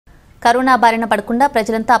Corona బారిన పడకుండా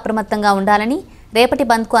ప్రజలంతా అప్రమత్తంగా ఉండాలని, రేపటి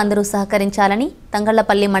బంద్కు అందరూ సహకరించాలని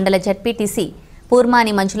తంగళ్లపల్లి మండల జెడ్పీటీసీ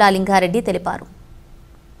పూర్మాని మంజులా లింగారెడ్డి తెలిపారు.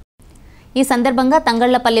 ఈ సందర్భంగా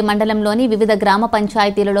తంగళ్లపల్లి మండలంలోని వివిధ గ్రామ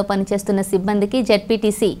పంచాయతీలలో పనిచేస్తున్న సిబ్బందికి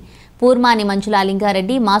జెడ్పీటీసీ పూర్మాని మంజులా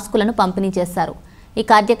లింగారెడ్డి మాస్కులను పంపిణీ చేశారు. ఈ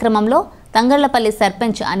కార్యక్రమంలో తంగళ్లపల్లి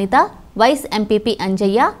సర్పంచ్ అనిత, వైస్ ఎంపీపీ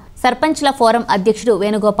అంజయ్య, సర్పంచ్ల ఫోరం అధ్యక్షుడు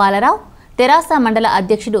వేణుగోపాలరావు, తెరాస మండల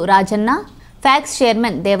అధ్యక్షుడు రాజన్న, ఫ్యాక్స్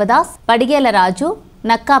చైర్మన్ దేవదాస్, పడిగేల రాజు,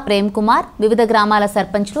 నక్కా ప్రేమ్ కుమార్, వివిధ గ్రామాల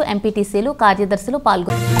సర్పంచ్లు, ఎంపీటీసీలు, కార్యదర్శులు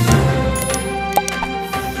పాల్గొన్నారు.